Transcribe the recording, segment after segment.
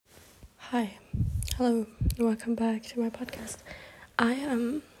Hi, hello, welcome back to my podcast. I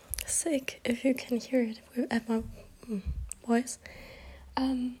am sick, if you can hear it at my voice.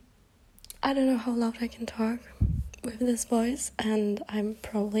 I don't know how loud I can talk with this voice, and I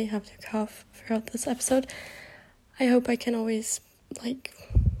probably have to cough throughout this episode. I hope I can always,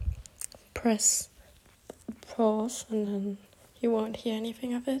 press pause and then you won't hear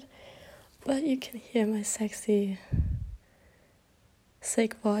anything of it. But you can hear my sexy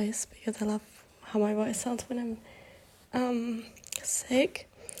sick voice because I love how my voice sounds when I'm sick,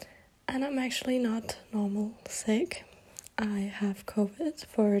 and I'm actually not normal sick. I have COVID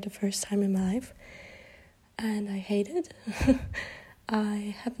for the first time in my life and I hate it.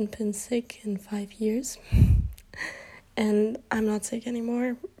 I haven't been sick in 5 years and I'm not sick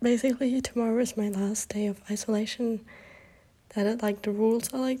anymore. Basically tomorrow is my last day of isolation. The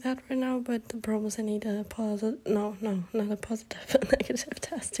rules are like that right now, but the problem is I need a not a positive, a negative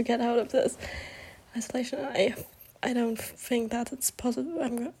test to get out of this isolation. I don't think that it's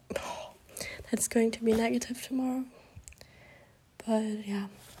positive. That's going to be negative tomorrow. But yeah,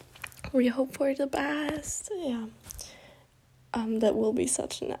 we hope for the best. Yeah. That will be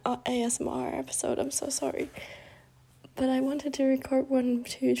such an ASMR episode. I'm so sorry. But I wanted to record one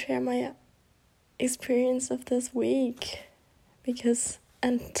to share my experience of this week.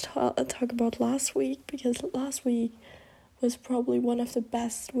 Talk about last week, because last week was probably one of the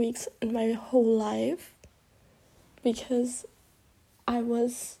best weeks in my whole life, because I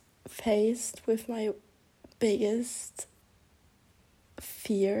was faced with my biggest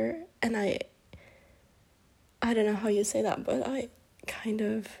fear, and I don't know how you say that, but I kind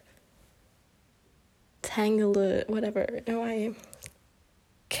of tangled it, whatever. I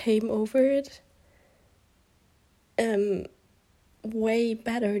came over it way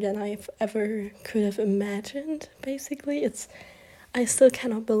better than I've ever could have imagined. Basically, I still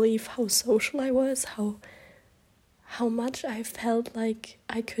cannot believe how social I was, how much I felt like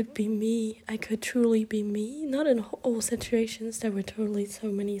I could be me. I could truly be me. Not in all situations. There were totally so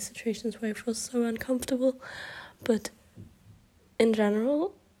many situations where I felt so uncomfortable, but in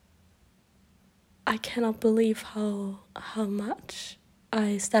general, I cannot believe how much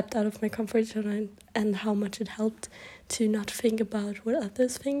I stepped out of my comfort zone and how much it helped to not think about what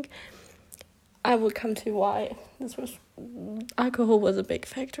others think. I will come to why alcohol was a big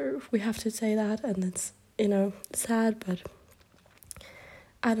factor. We have to say that, and it's, sad, but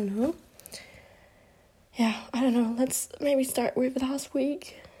I don't know. Yeah, I don't know. Let's maybe start with last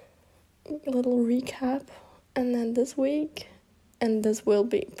week. A little recap, and then this week, and this will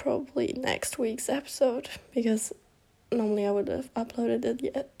be probably next week's episode, because normally I would have uploaded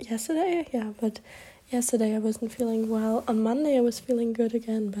it yesterday, but yesterday I wasn't feeling well. On Monday I was feeling good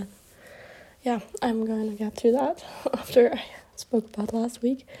again, but yeah, I'm going to get to that after I spoke about last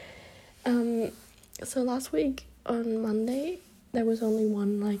week. So last week on Monday there was only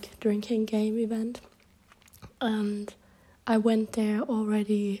one drinking game event, and I went there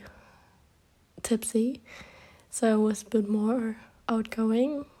already tipsy, so I was a bit more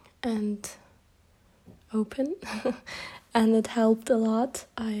outgoing and open and it helped a lot.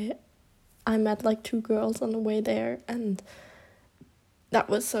 I met 2 girls on the way there, and that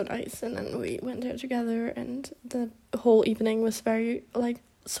was so nice, and then we went there together, and the whole evening was very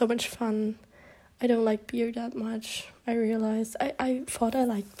so much fun. I don't like beer that much. I realized I thought I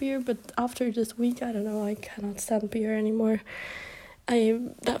liked beer, but after this week, I don't know, I cannot stand beer anymore. I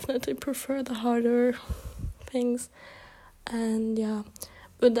definitely prefer the harder things, and yeah.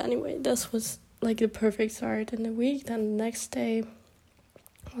 But anyway, this was the perfect start in the week. Then the next day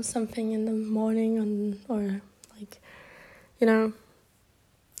was something in the morning and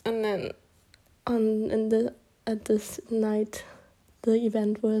then at this night the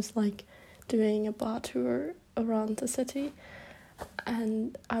event was doing a bar tour around the city,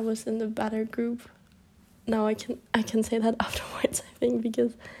 and I was in the better group. Now I can say that afterwards, I think,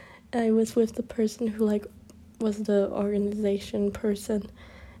 because I was with the person who was the organization person,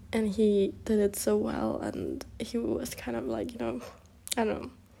 and he did it so well, and he was kind of I don't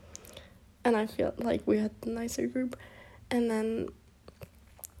know, and I felt like we had a nicer group. And then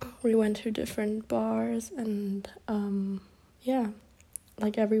we went to different bars, and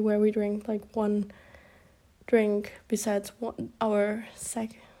everywhere we drank one drink besides our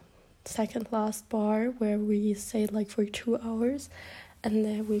second last bar, where we stayed for 2 hours, and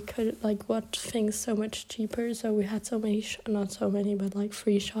then we could watch things so much cheaper, so we had so many not so many, but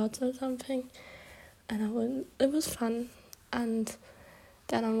 3 shots or something, and it was fun. And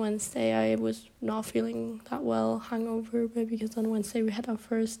then on Wednesday I was not feeling that well, hungover, but because on Wednesday we had our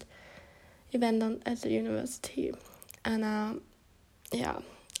first event at the university, and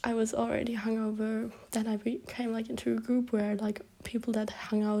I was already hungover. Then I became like into a group where like people that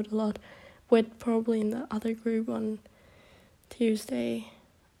hung out a lot with probably in the other group on Tuesday,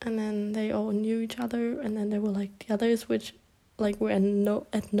 and then they all knew each other, and then there were like the others which like were at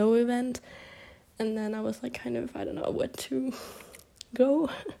no event, and then I was like kind of, I don't know where to go,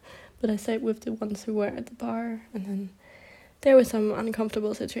 but I stayed with the ones who were at the bar, and then there were some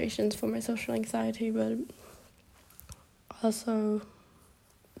uncomfortable situations for my social anxiety, but also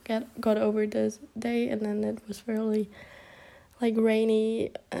got over this day, and then it was really like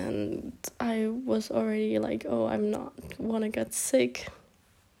rainy, and I was already like, oh, I'm not wanna get sick,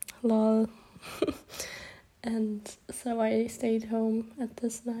 lol. And so I stayed home at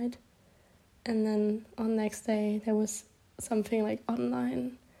this night, and then on next day there was something like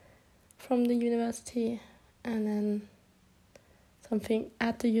online from the university, and then something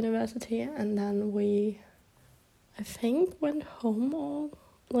at the university, and then we, I think, went home all,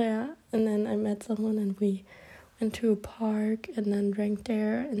 yeah, and then I met someone and we went to a park and then drank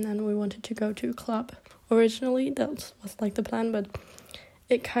there, and then we wanted to go to a club. Originally that was like the plan, but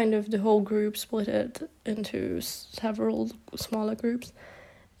it kind of, the whole group split it into several smaller groups,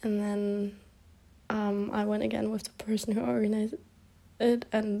 and then I went again with the person who organized it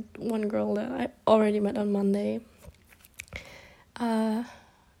and one girl that I already met on Monday.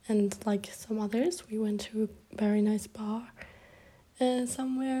 And like some others, we went to a very nice bar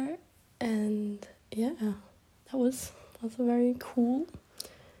somewhere, and yeah, that was a very cool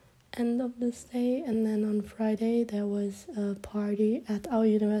end of this day. And then on Friday there was a party at our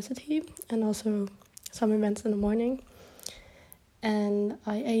university and also some events in the morning, and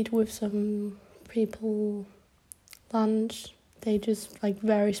I ate with some people lunch. They just like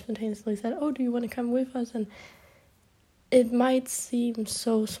very spontaneously said, oh, do you want to come with us? And it might seem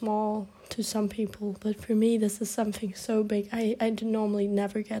so small to some people, but for me this is something so big. I normally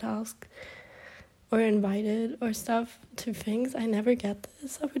never get asked or invited or stuff to things. I never get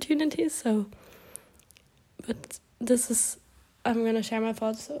this opportunity, so, but this is, I'm gonna share my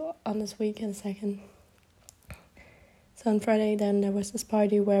thoughts on this week in a second. So on Friday then there was this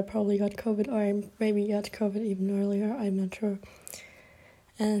party where I probably got COVID, or I maybe got COVID even earlier, I'm not sure.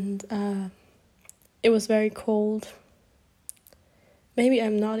 And it was very cold. Maybe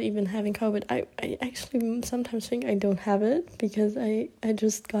I'm not even having COVID. I actually sometimes think I don't have it because I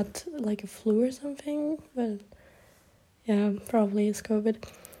just got like a flu or something. But yeah, probably it's COVID.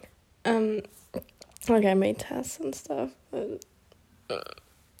 Like I made tests and stuff. But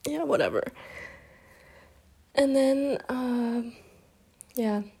yeah, whatever. And then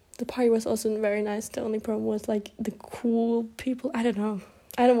yeah, the party was also very nice. The only problem was like the cool people. I don't know.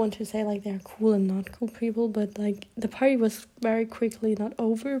 I don't want to say like they're cool and not cool people, but like the party was very quickly not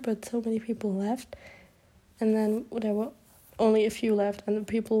over, but so many people left, and then there were only a few left, and the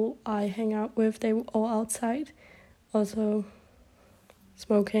people I hang out with, they were all outside, also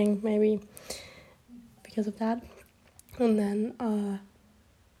smoking maybe because of that. And then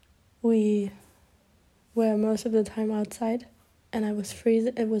we were most of the time outside, and I was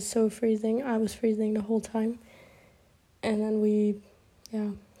freezing. It was so freezing. I was freezing the whole time, and then we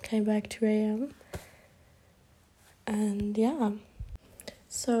came back 2 a.m. And yeah,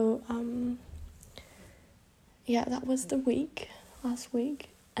 so that was the week, last week,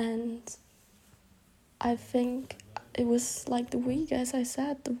 and I think it was like the week, as I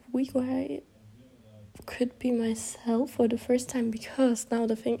said, the week where I could be myself for the first time, because now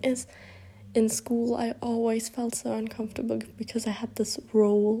the thing is, in school I always felt so uncomfortable because I had this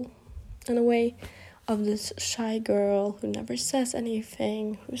role, in a way, of this shy girl who never says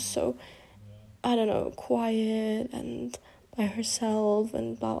anything, who's so, I don't know, quiet and by herself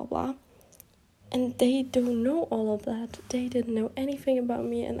and blah blah blah. And they don't know all of that. They didn't know anything about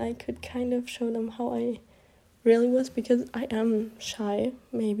me, and I could kind of show them how I really was, because I am shy,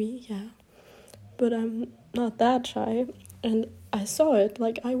 maybe, yeah, but I'm not that shy, and I saw it.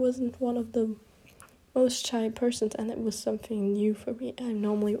 Like, I wasn't one of the most shy persons, and it was something new for me. I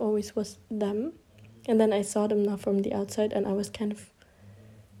normally always was them. And then I saw them now from the outside, and I was kind of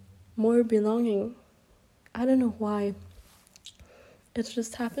more belonging. I don't know why. It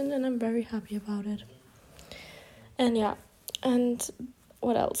just happened, and I'm very happy about it. And yeah, and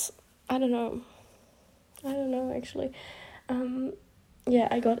what else? I don't know actually.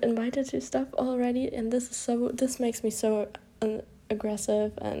 I got invited to stuff already, and this makes me so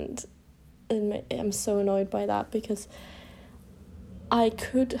aggressive, and I'm so annoyed by that, because I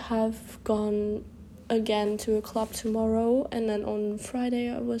could have gone again to a club tomorrow, and then on Friday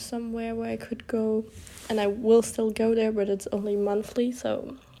I was somewhere where I could go, and I will still go there, but it's only monthly,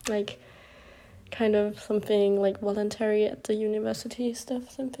 so like, kind of something like voluntary at the university stuff,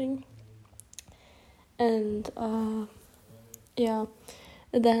 something. And yeah,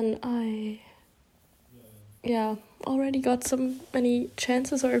 then I already got many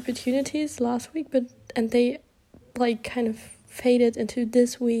chances or opportunities last week, and they like kind of faded into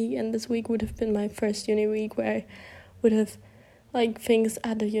this week, and this week would have been my first uni week where I would have like things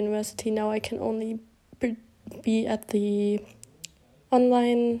at the university. Now I can only be at the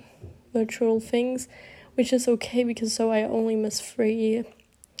online virtual things, which is okay because so I only miss 3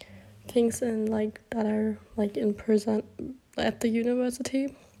 things and like that are like in person at the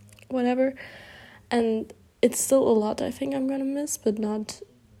university, whatever. And it's still a lot I think I'm gonna miss, but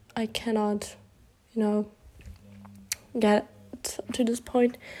I cannot, get to this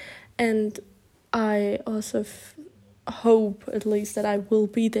point. And I also hope at least that I will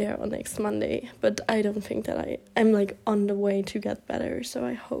be there on next Monday, but I don't think that I'm like on the way to get better, so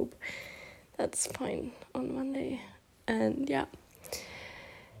I hope that's fine on Monday. And yeah,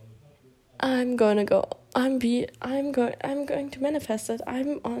 I'm going to manifest that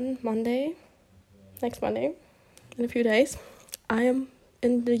I'm on Monday, next Monday, in a few days. I am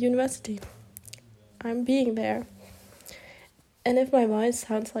in the university. I'm being there. And if my voice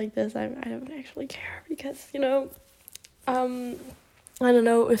sounds like this, I don't actually care because, I don't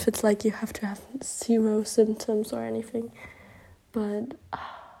know if it's like you have to have 0 symptoms or anything. But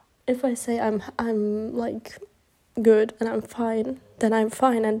if I say I'm like good and I'm fine, then I'm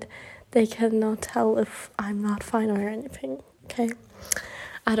fine, and they cannot tell if I'm not fine or anything. Okay,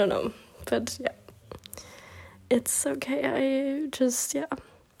 I don't know, but yeah, it's okay.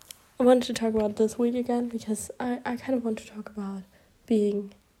 I wanted to talk about this week again because I kind of want to talk about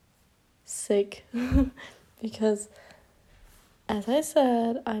being sick because, as I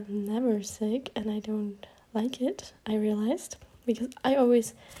said, I'm never sick and I don't like it. I realized because I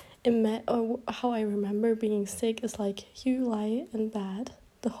always how I remember being sick is like you lie in bed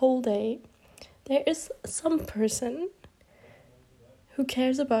the whole day. There is some person who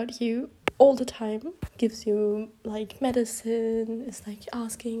cares about you all the time, gives you like medicine, is like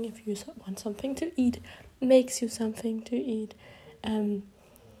asking if you want something to eat, makes you something to eat,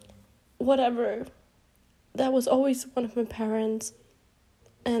 whatever. That was always one of my parents.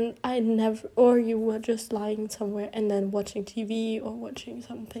 And or you were just lying somewhere and then watching TV or watching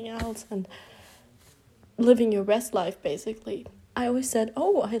something else and living your best life, basically. I always said,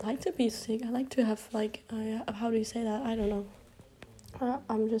 oh, I like to be sick. I like to have, like, how do you say that? I don't know.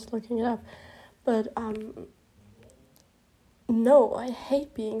 I'm just looking it up. But, no, I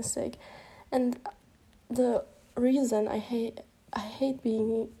hate being sick. And the reason I hate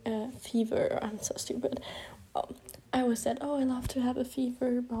being fever, I'm so stupid. I always said, oh, I love to have a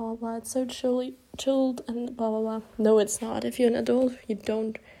fever, blah, blah, blah. It's so chilled and blah, blah, blah. No, it's not. If you're an adult, you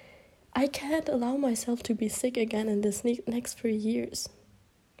don't. I can't allow myself to be sick again in this next 3 years.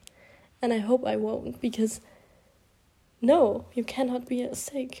 And I hope I won't, because no, you cannot be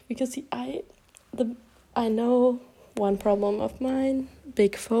sick. Because I know one problem of mine,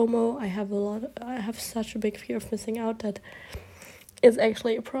 big FOMO. I have such a big fear of missing out that it's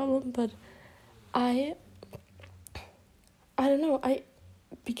actually a problem, but I don't know,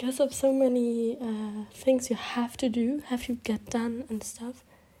 because of so many things you have to get done and stuff,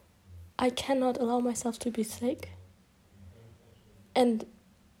 I cannot allow myself to be sick. And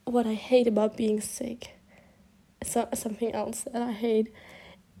what I hate about being sick, something else that I hate,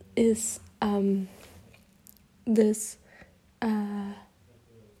 is this,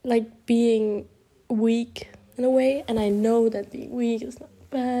 like being weak in a way. And I know that being weak is not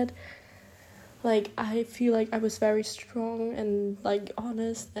bad. Like, I feel like I was very strong and, like,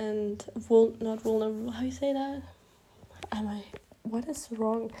 honest and not vulnerable. How do you say that? What is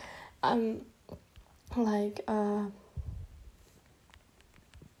wrong? Like,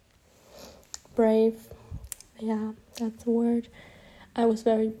 brave. Yeah, that's the word. I was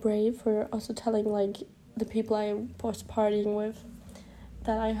very brave for also telling, like, the people I was partying with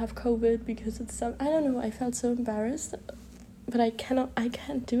that I have COVID because I don't know, I felt so embarrassed. But I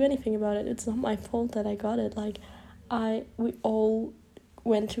can't do anything about it. It's not my fault that I got it. Like, we all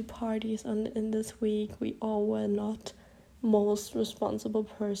went to parties in this week. We all were not most responsible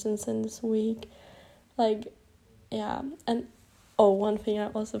persons in this week. Like, yeah. And, one thing I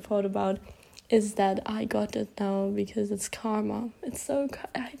also thought about is that I got it now because it's karma. I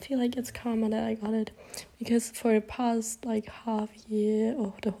feel like it's karma that I got it. Because for the past, like, half year,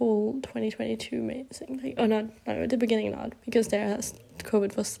 or the whole 2022, basically, at the beginning not, because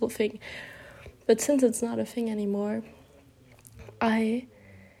COVID was still a thing. But since it's not a thing anymore, I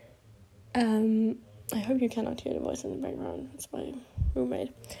hope you cannot hear the voice in the background. It's my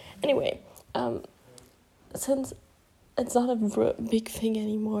roommate. Anyway, since it's not a big thing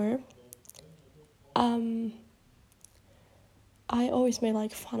anymore, I always made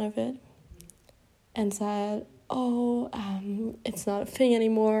like fun of it and said, it's not a thing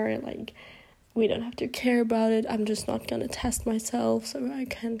anymore, like we don't have to care about it, I'm just not gonna test myself so I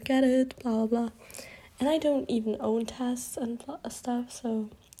can't get it, blah blah blah. And I don't even own tests and stuff, so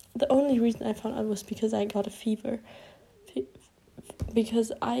the only reason I found out was because I got a fever,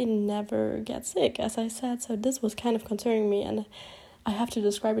 because I never get sick, as I said, so this was kind of concerning me, and I have to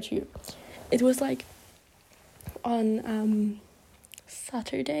describe it to you. It was like on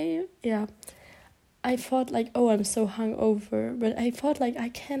Saturday, I thought like, I'm so hungover, but I thought like I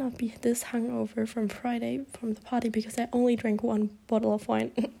cannot be this hungover from Friday from the party because I only drank 1 bottle of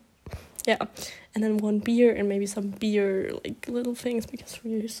wine. Yeah, and then 1 beer and maybe some beer like little things because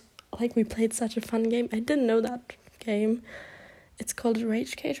we played such a fun game. I didn't know that game. It's called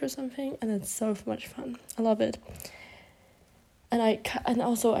Rage Cage or something, and it's so much fun. I love it. And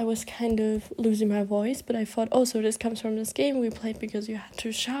also I was kind of losing my voice, but I thought, so this comes from this game we played because you had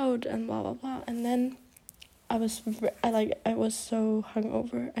to shout and blah blah blah. And then I was so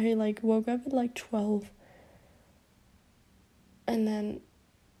hungover. I like woke up at like 12, and then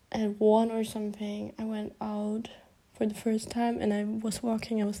at 1 or something I went out for the first time, and I was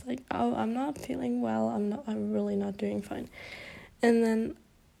walking. I was like, I'm not feeling well. I'm really not doing fine. And then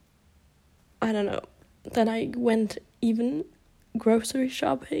I don't know. Then I went even grocery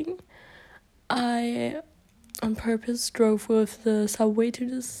shopping. I on purpose drove with the subway to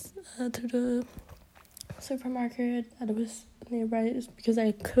the supermarket that was nearby because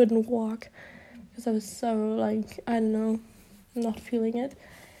I couldn't walk because I was so like, I don't know, not feeling it.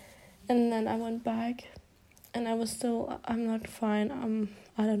 And then I went back and I was still, I'm not fine,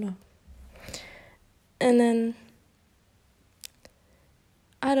 I don't know. And then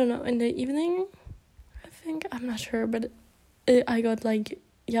I don't know, in the evening I think, I'm not sure, but I got like,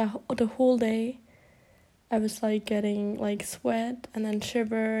 the whole day I was like getting like sweat and then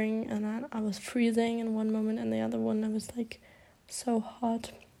shivering, and then I was freezing in one moment, and the other one I was like so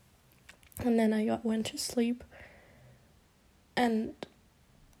hot. And then I went to sleep, and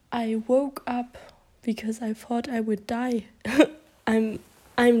I woke up because I thought I would die.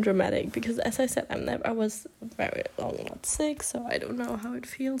 I'm dramatic because, as I said, I was very long not sick, so I don't know how it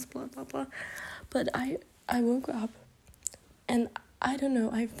feels, blah blah blah. But I woke up, and I don't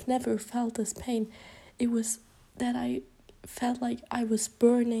know, I've never felt this pain. It was that I felt like I was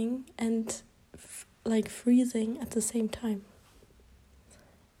burning and like freezing at the same time.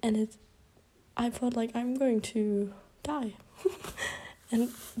 And I felt like I'm going to die. And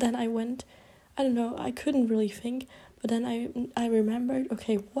then I went, I don't know, I couldn't really think, but then I remembered,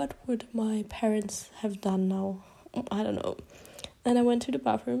 okay, what would my parents have done now? I don't know. Then I went to the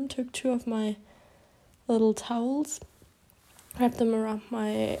bathroom, took 2 of my little towels, wrapped them around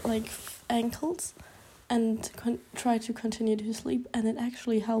my like ankles, and tried to continue to sleep, and it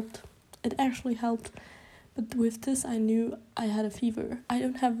actually helped. But with this, I knew I had a fever. I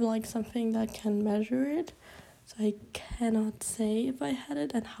don't have like something that can measure it, so I cannot say if I had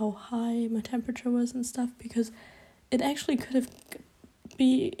it and how high my temperature was and stuff, because it actually could have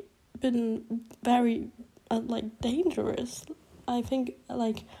been very like dangerous. I think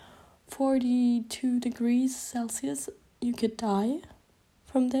like 42 degrees Celsius, you could die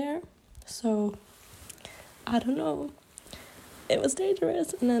from there. So I don't know. It was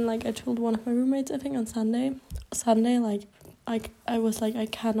dangerous. And then like I told one of my roommates, I think on Sunday like I was like, I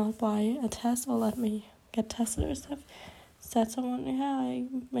cannot buy a test or let me get tested or stuff. Said someone, I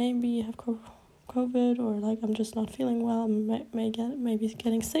maybe have COVID, or like I'm just not feeling well, maybe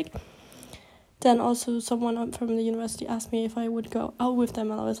getting sick. Then also someone from the university asked me if I would go out with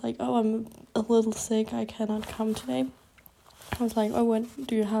them, and I was like, I'm a little sick, I cannot come today. I was like, what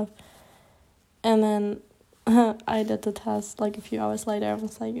do you have? And then I did the test like a few hours later. I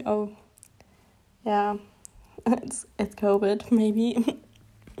was like, yeah, it's COVID maybe.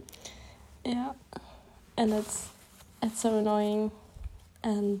 Yeah, and it's so annoying,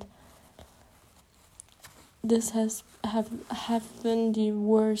 and this have been the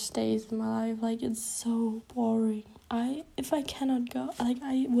worst days in my life. Like, it's so boring. If I cannot go, like,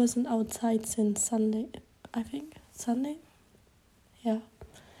 I wasn't outside since Sunday, I think Sunday. Yeah.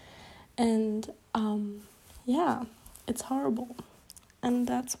 And yeah, it's horrible, and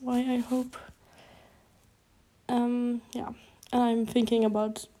that's why I hope yeah, and I'm thinking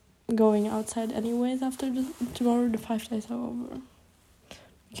about going outside anyways after tomorrow. The 5 days are over,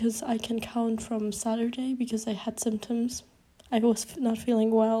 because I can count from Saturday, because I had symptoms. I was not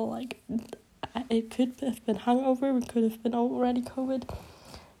feeling well, like it could have been hungover, it could have been already COVID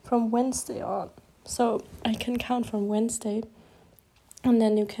from Wednesday on. So I can count from Wednesday, and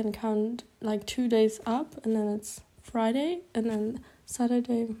then you can count like 2 days up, and then it's Friday, and then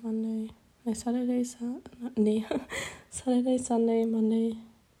Saturday, Saturday, Sunday, Monday,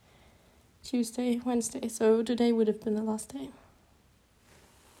 Tuesday, Wednesday. So today would have been the last day.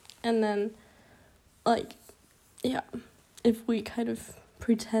 And then, like, yeah, if we kind of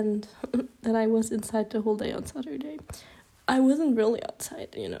pretend that I was inside the whole day on Saturday, I wasn't really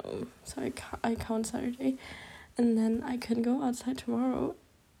outside, so I count Saturday. And then I can go outside tomorrow,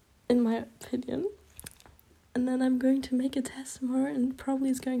 in my opinion. And then I'm going to make a test tomorrow, and probably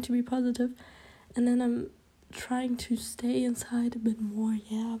it's going to be positive. And then I'm trying to stay inside a bit more,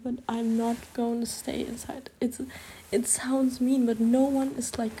 but I'm not going to stay inside. It sounds mean, but no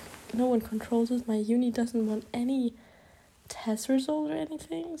one controls it. My uni doesn't want any test result or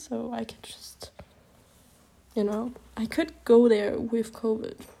anything, so I could just, I could go there with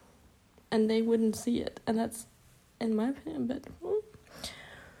COVID, and they wouldn't see it, and that's, in my opinion, but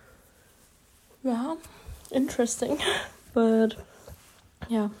well, interesting. But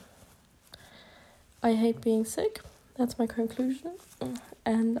yeah, I hate being sick. That's my conclusion.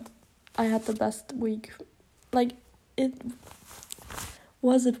 And I had the best week. Like,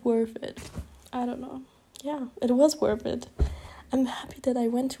 was it worth it? I don't know. Yeah, it was worth it. I'm happy that I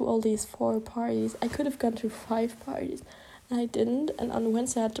went to all these 4 parties. I could have gone to 5 parties, and I didn't. And on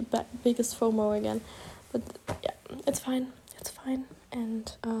Wednesday I had the biggest FOMO again. But yeah, it's fine.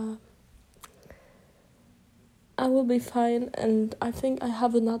 And I will be fine. And I think I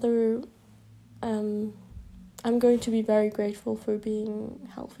have another... I'm going to be very grateful for being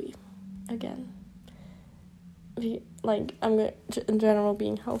healthy again. I'm going to, in general,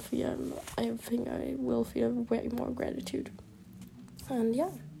 being healthy. I think I will feel way more gratitude. And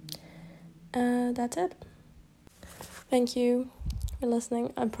yeah, that's it. Thank you for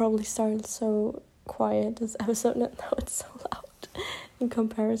listening. I probably started so quiet this episode, and now it's so loud in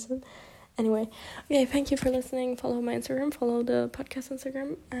comparison. Anyway, okay, thank you for listening. Follow my Instagram, follow the podcast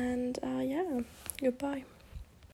Instagram, and yeah, goodbye.